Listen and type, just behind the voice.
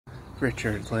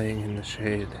Richard laying in the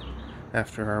shade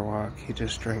after our walk. He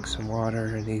just drank some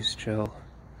water and he's chill.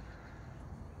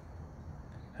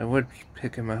 I would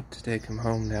pick him up to take him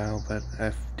home now, but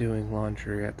I'm doing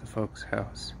laundry at the folks'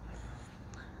 house.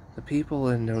 The people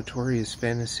in Notorious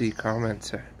Fantasy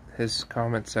his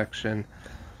comment section,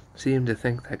 seem to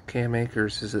think that Cam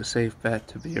Akers is a safe bet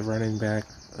to be a running back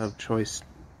of choice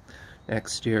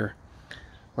next year.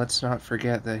 Let's not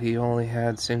forget that he only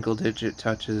had single-digit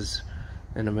touches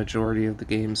in a majority of the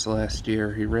games last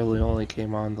year. He really only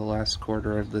came on the last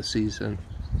quarter of the season.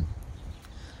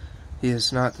 He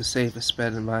is not the safest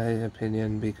bet in my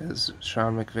opinion because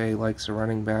Sean McVay likes a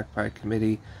running back by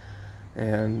committee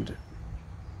and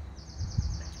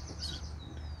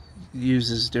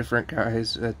uses different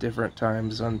guys at different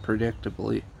times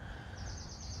unpredictably.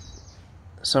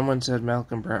 Someone said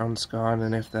Malcolm Brown's gone,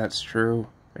 and if that's true,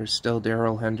 there's still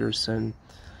Darrell Henderson,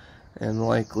 and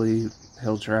likely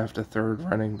he'll draft a third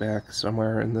running back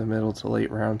somewhere in the middle to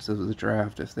late rounds of the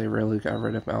draft if they really got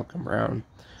rid of Malcolm Brown.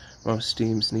 Most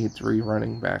teams need 3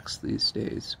 running backs these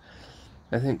days.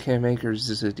 I think Cam Akers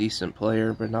is a decent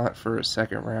player, but not for a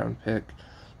second-round pick.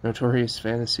 Notorious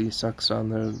Fantasy sucks on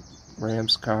the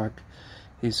Rams' cock.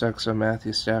 He sucks on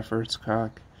Matthew Stafford's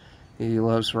cock. He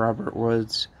loves Robert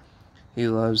Woods. He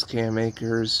loves Cam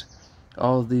Akers.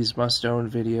 All of these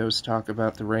must-own videos talk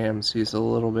about the Rams. He's a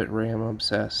little bit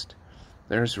Ram-obsessed.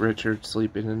 There's Richard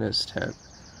sleeping in his tent.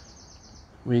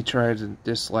 We try to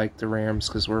dislike the Rams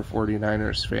because we're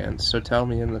 49ers fans. So tell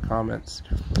me in the comments,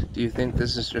 do you think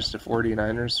this is just a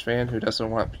 49ers fan who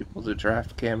doesn't want people to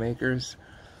draft Cam Akers?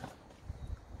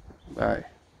 Bye.